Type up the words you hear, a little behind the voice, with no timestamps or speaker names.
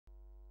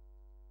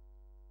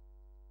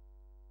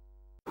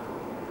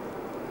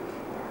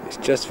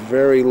It's just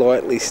very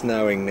lightly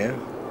snowing now.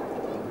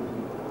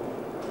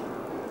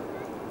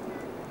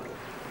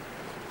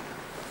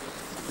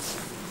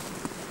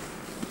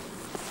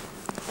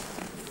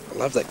 I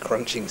love that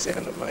crunching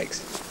sound it makes.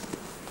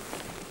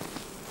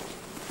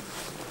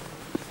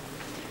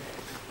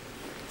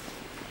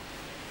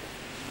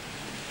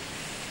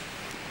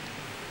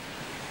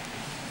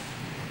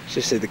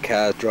 Just see the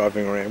cars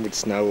driving around with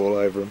snow all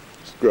over them.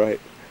 It's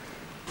great.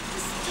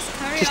 Just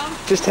carry on.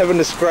 Just having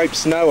to scrape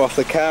snow off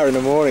the car in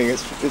the morning,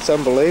 it's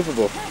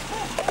unbelievable.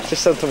 It's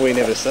just something we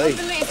never see.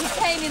 Unbelievable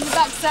pain in the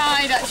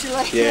backside,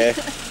 actually. Yeah.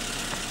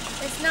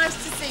 It's nice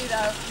to see,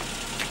 though.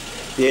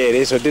 Yeah, it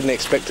is. I didn't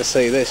expect to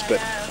see this, but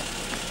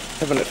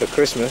having it for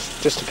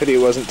Christmas. Just a pity it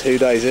wasn't 2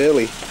 days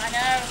early. I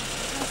know,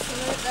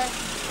 absolutely.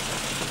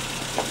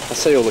 I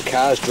see all the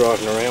cars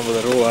driving around with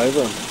it all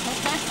over them.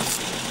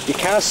 Your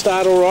car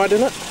start all right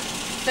in it?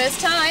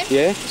 First time?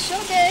 Yeah? It sure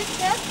did,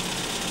 yeah.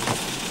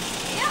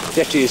 Yeah. You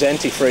have to use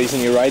antifreeze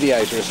in your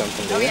radiator or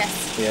something, do you? Oh,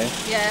 yes. Yeah?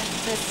 Yeah,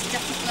 there's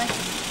definitely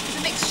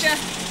a mixture.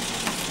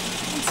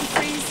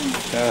 Antifreeze and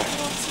water.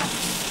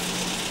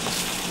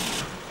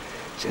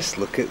 Just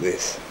look at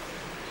this.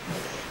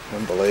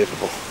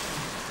 Unbelievable.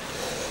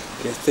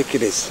 Look how thick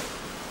it is.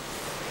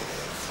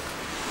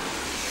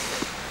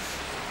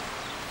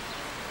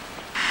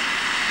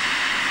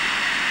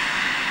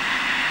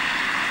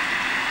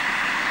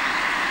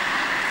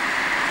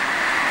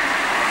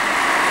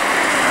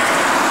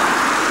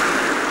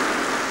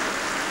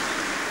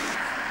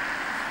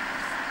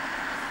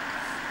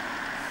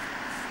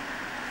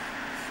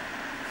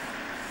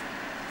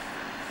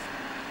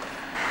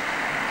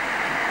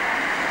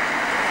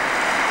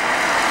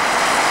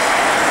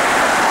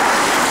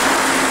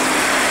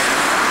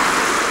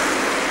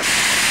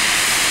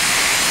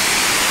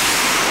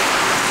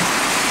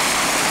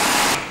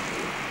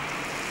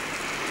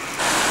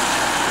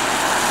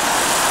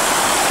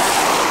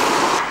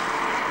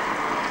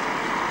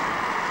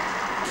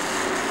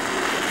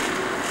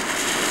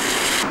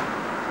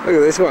 Look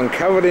at this one,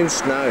 covered in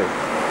snow.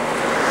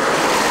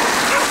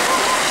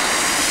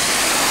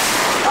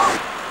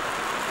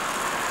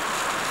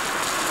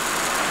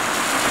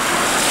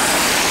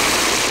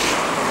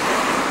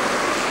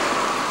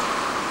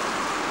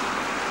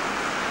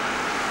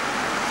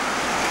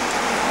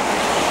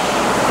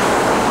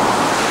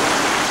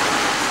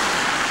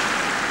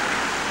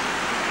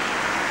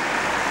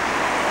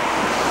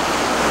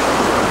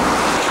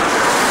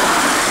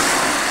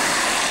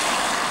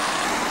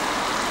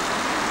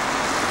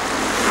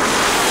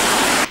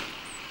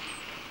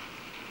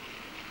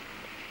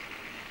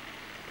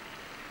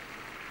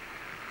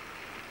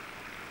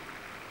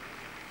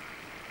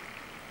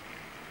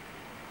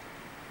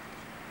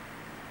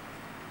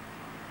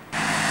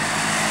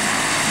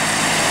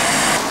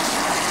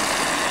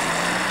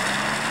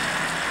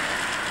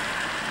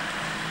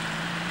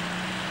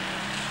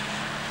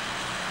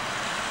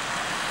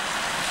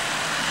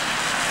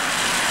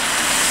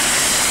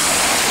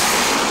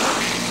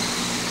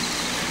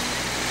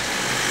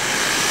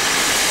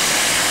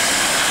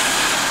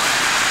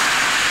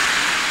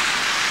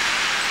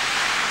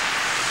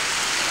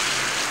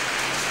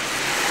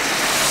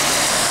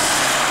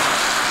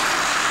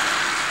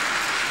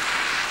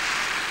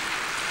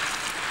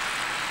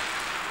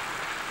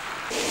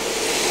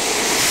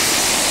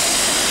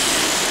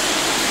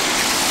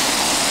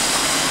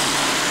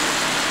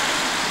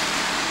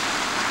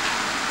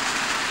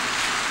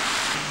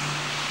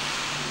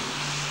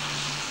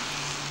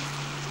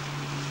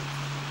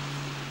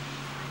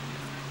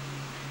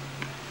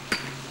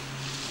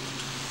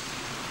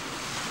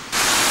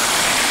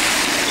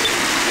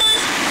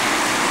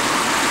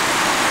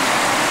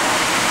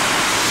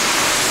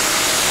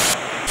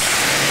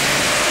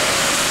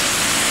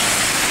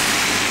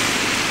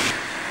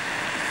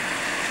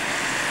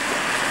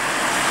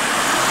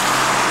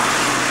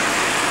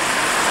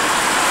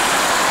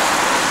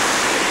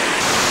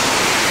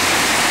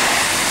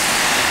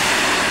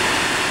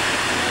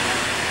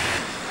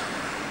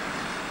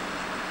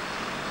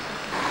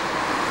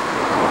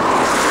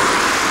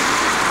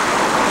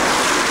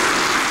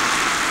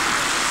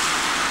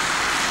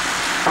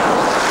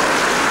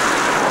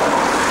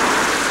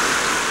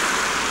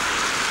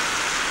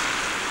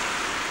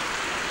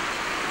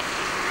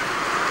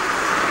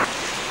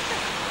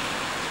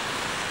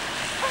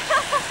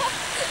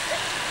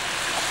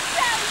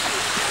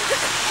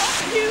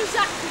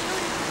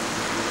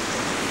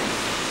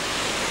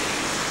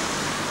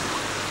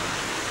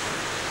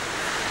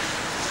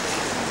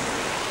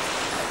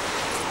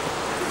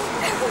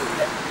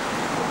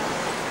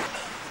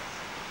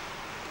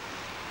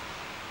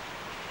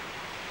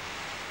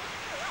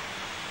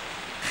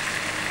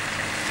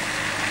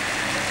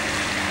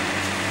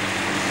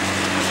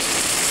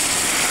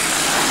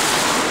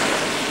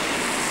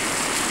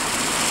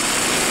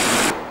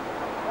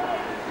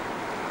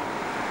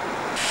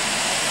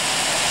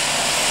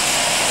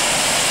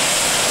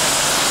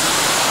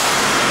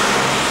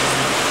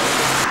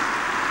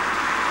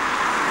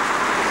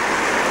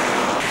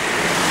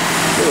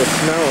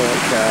 Snow on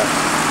that car.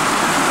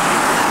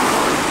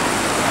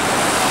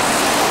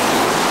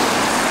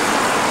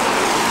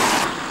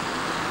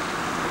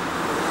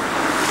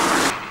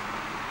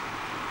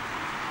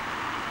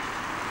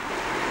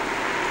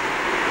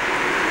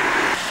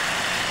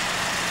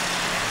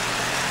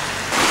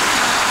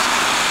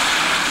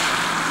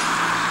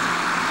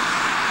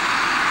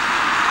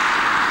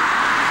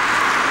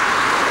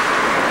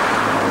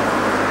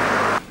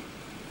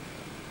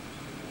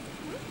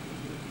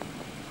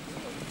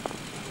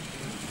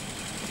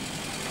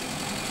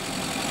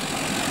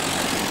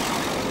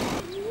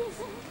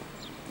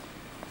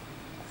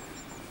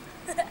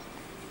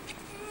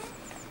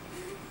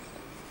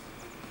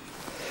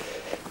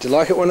 Do you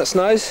like it when it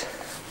snows?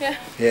 Yeah.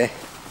 Yeah.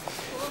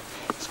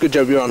 It's a good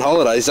job you're on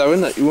holidays though,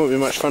 isn't it? It wouldn't be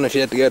much fun if you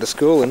had to go to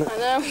school, isn't it?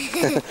 I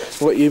know.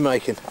 What are you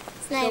making?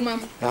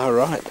 Snowman. Oh,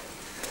 right.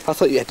 I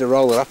thought you had to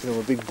roll it up into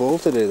a big ball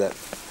to do that.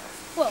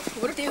 Well,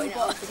 we're doing it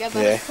all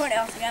together. Yeah. Put it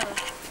all together.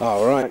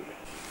 Oh, right.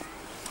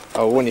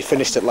 Oh, when you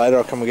finished it later,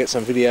 I'll come and get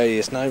some video of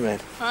your snowman.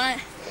 Right.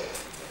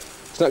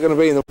 It's not going to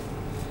be in the...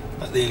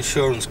 The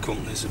insurance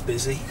companies are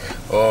busy.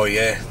 Oh,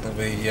 yeah. They'll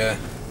be,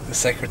 the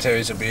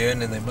secretaries will be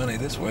earning their money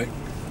this week.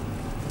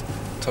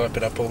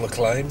 Typing up all the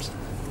claims.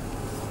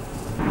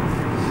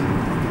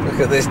 Look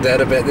at this,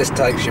 Dad. I bet this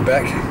takes you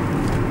back.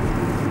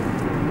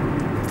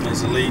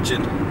 There's a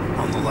Legion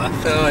on the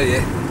left. Oh,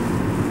 yeah.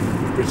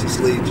 British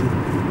Legion.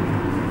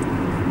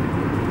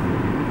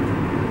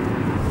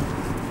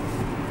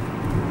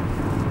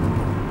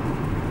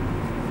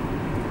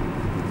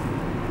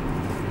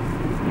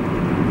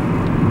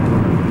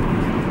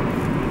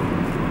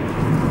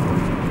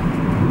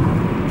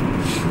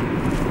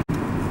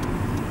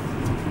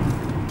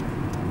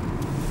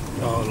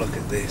 Oh, look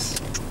at this.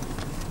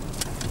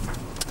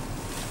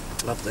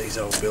 Love these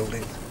old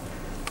buildings.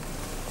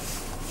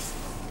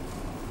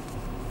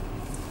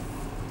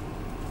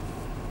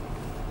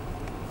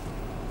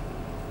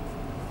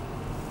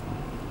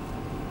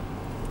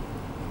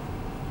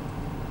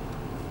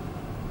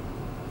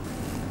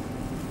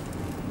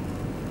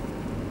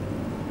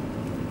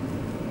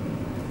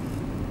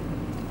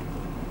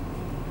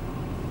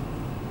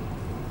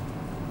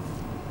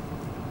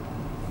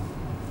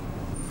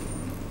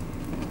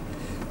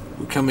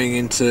 We're coming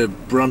into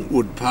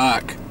Bruntwood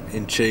Park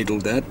in Cheadle,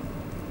 Dad.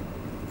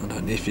 I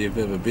don't know if you've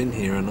ever been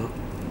here or not.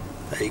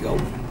 There you go.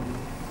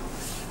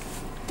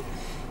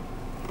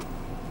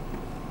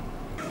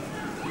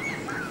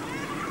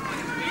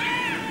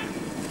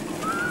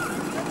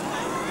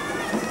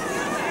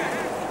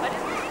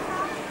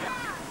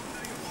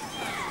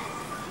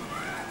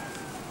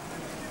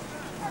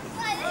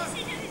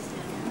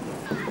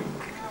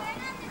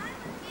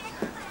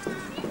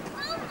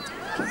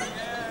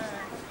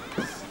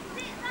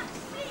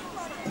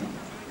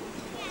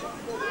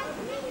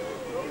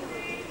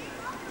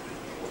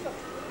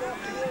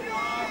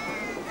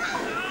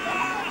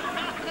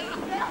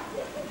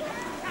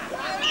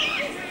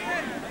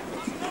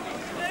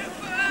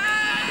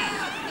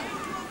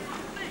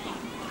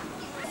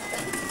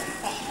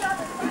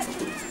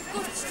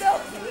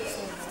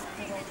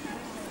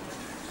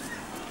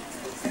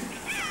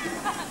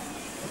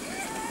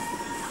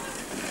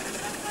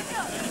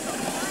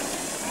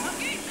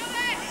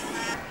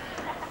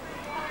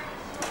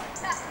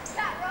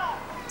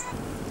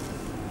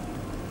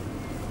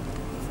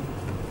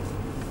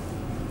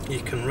 You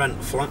can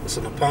rent flats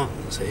and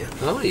apartments here.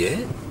 Oh,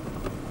 yeah.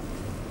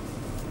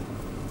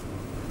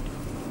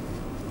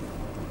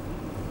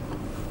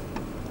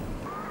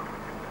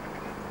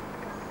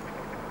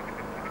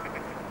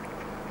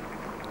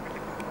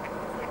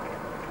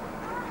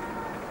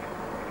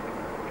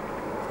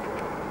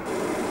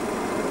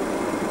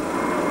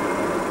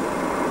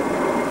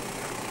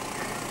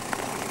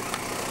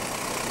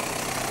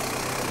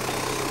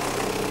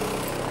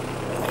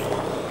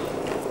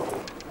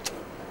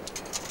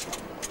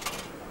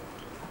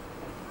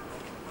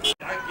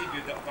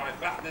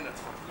 Back, didn't it?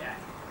 Yeah.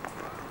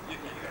 You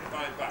get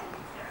 5 back.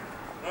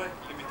 Yeah. Right?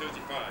 You give me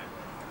 35.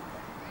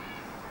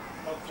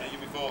 Okay, you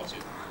give me 40.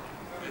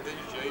 Hey, did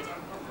you, Cheadle?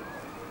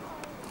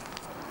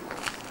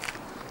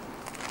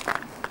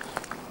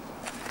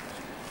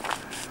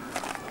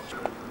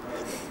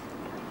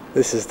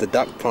 This is the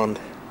duck pond.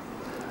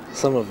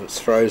 Some of it's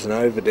frozen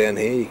over down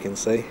here, you can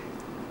see.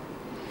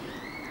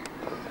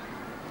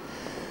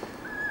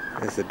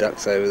 There's the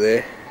ducks over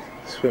there,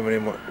 swimming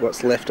in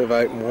what's left of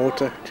open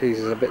water.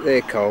 Jesus, I bet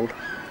they're cold.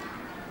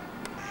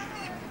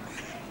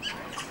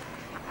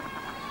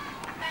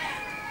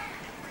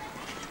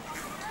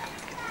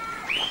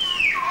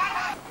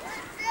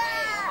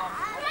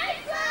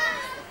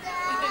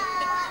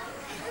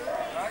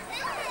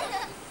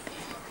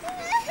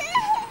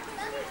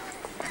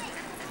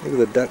 Look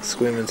at the ducks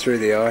swimming through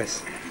the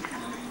ice.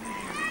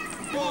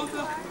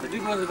 The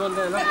big one's gone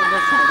there, not on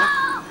this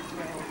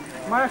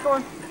side. Maya, come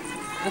on.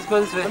 Let's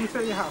go this way. Let me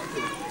show you how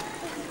to.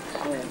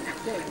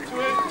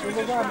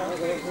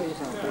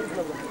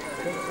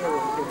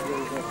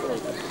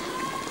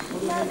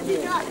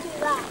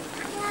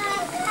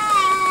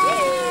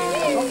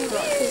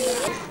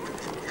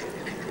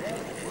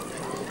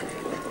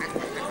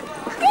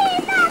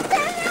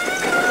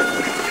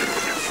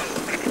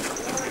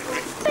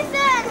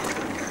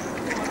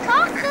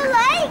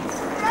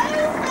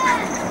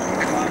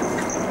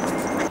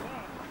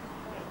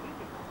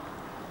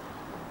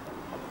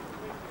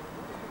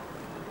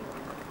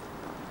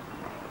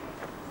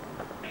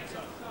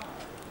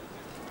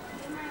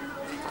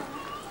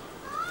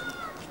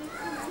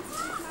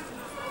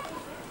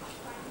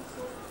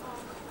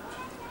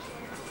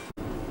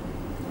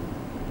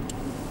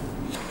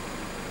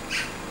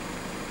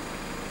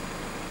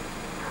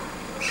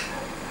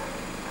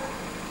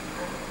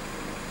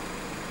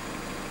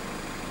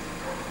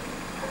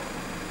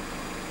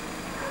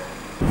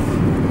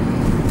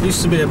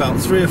 used to be about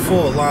 3 or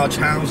 4 large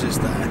houses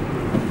there,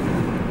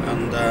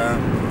 and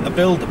a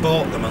builder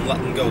bought them and let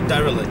them go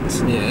derelict,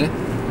 Yeah.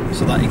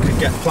 so that he could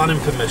get planning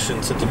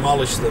permission to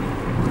demolish them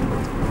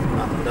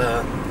and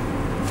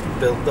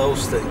build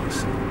those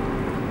things.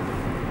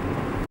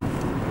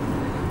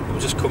 We're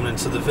just coming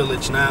into the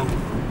village now,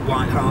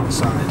 White Hart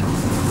side.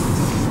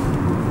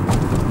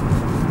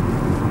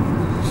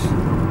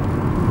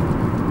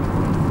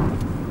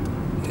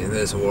 Yeah,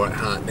 there's a White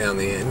Hart down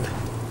the end.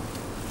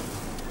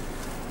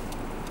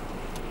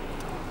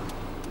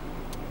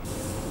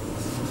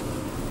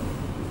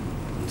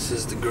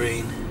 This is the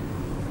green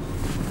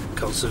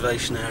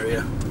conservation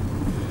area.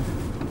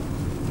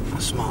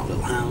 Smart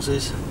little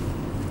houses.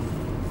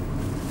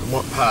 And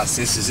what past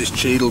this? Is this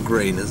Cheadle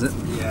Green, is it?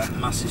 Yeah,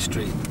 Massey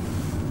Street.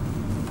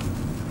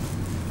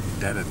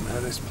 Dad didn't know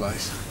this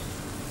place.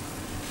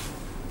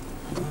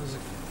 There's a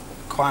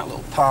quiet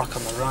little park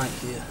on the right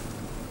here.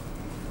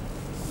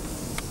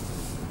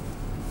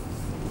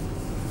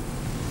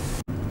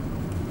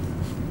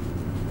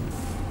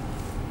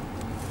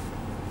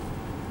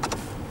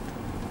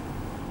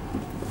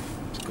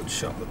 It's a good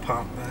shot of the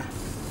park there.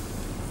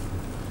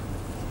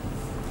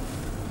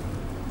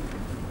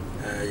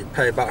 You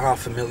pay about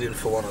 $500,000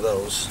 for one of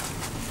those.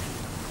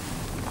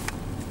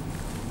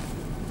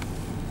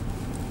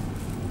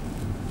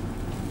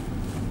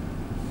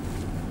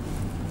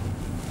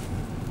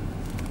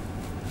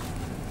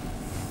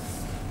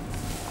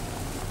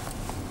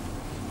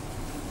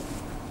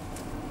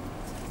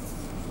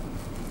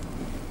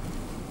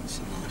 It's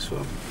a nice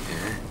one.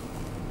 Yeah.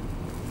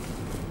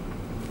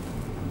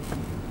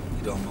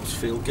 You'd almost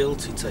feel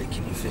guilty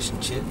taking your fish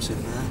and chips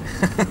in there.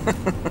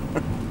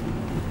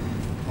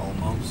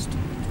 Almost.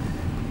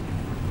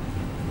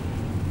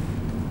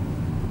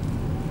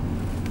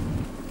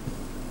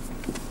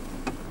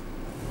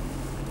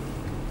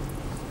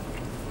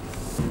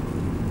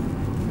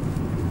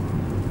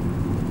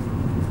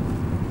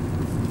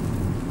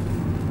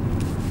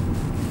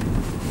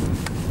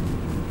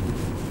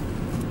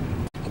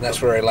 And that's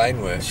where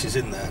Elaine works. She's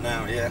in there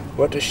now, yeah.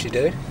 What does she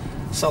do?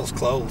 Sells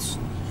clothes.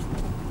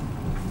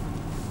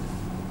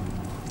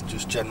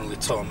 Just generally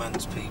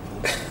torments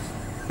people.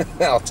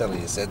 I'll tell her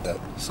you said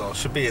that. So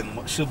she'll be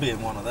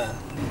in one of there.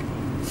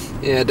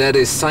 Yeah, Dad,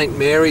 is St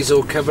Mary's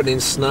all covered in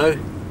snow.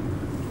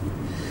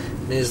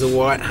 There's the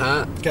White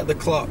Hart. Get the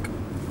clock.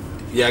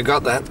 Yeah, I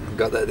got that. I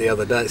got that the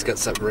other day. It's got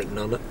something written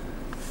on it.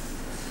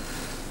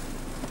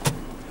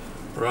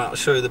 Right, I'll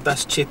show you the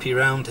best chippy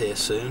round here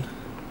soon.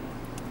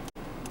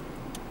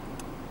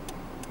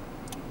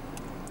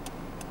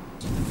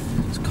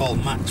 It's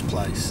called Mac's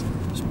Place.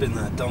 It's been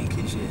there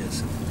donkey's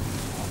years.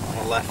 On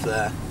the left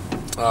there.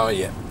 Oh,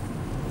 yeah.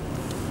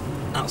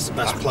 That's the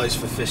best place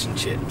for fish and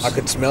chips. I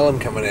could smell them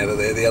coming out of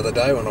there the other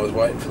day when I was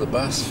waiting for the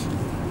bus.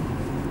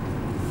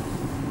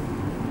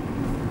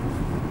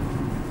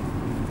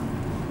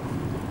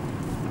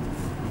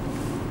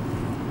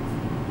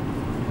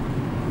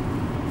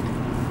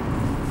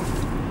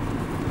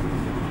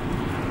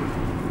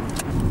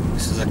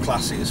 This is the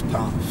classiest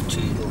part of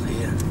Cheadle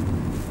here.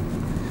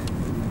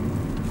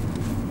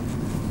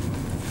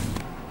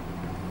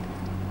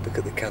 Look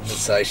at the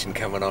condensation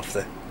coming off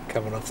the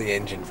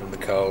engine from the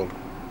cold.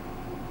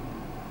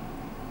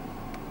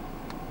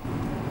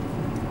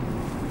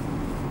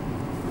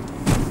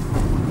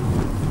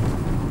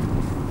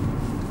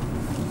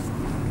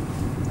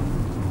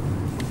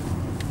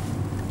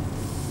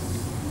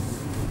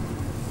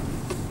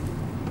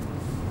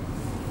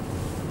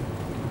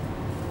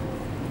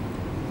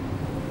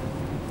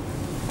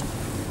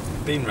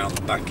 Been round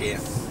the back here.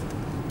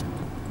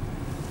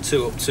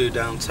 2 up, 2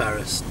 down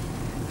terrace.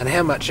 And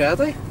how much are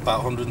they?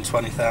 About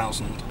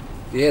 120,000.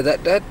 Yeah,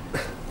 that, Dad.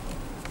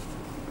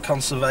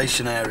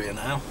 Conservation area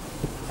now.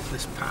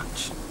 This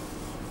patch.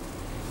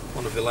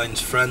 One of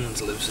Elaine's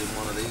friends lives in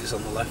one of these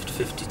on the left,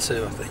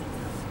 52 I think.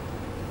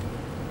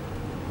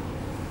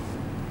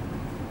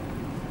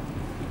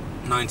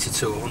 90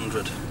 to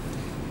 100.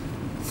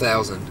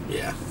 1,000.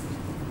 Yeah.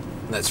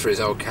 And that's for his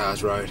old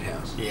car's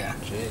roadhouse. Yeah.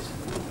 Jeez.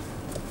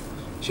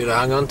 Should have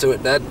hung on to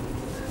it, Dad.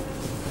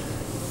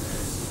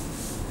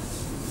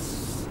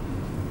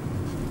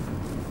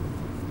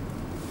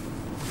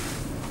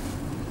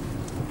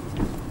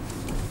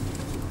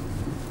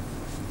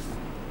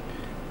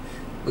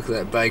 Look at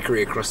that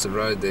bakery across the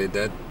road there,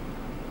 Dad.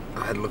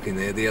 I had a look in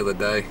there the other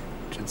day.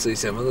 Should see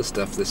some other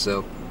stuff they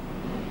sell.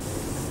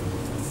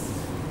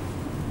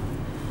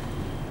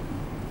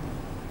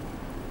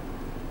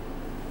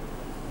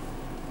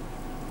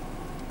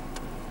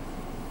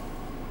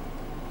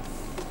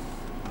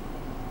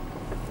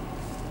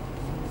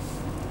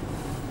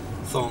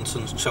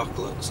 Thornton's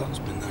Chocolates, that's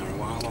been there a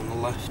while on the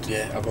left.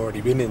 Yeah, I've already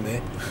been in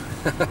there.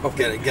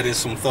 Getting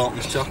some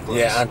Thornton's Chocolates.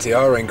 Yeah, Auntie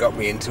Irene got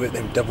me into it,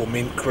 them double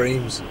mint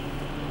creams.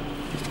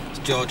 It's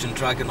George and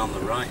Dragon on the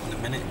right in a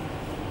minute.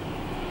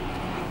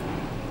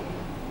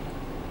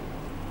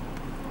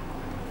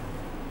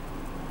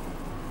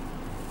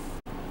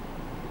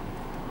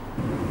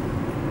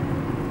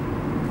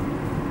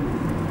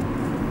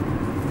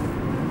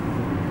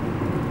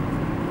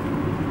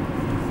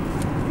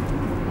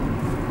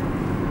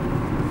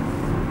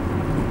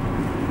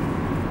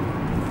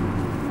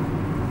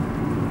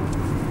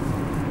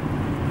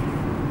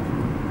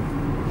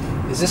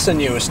 Is this a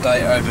new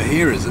estate over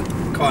here, is it?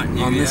 Quite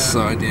new, On this yeah.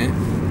 side, yeah.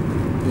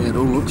 Yeah, it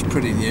all looks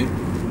pretty new.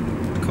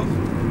 Cool.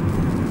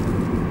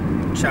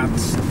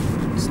 Chad's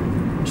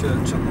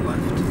church on the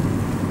left.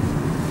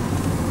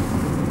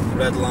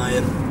 Red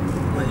Lion.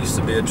 That used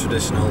to be a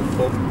traditional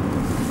pub.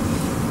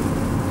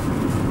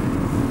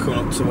 Coming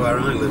up to where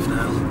I live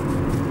now.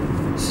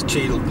 It's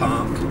Cheadle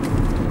Park. On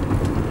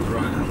the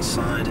right hand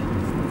side.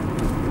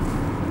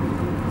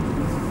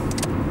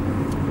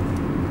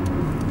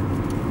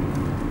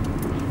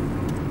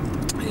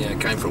 Yeah, I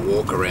came for a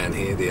walk around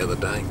here the other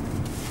day.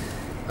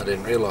 I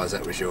didn't realise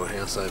that was your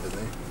house over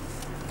there.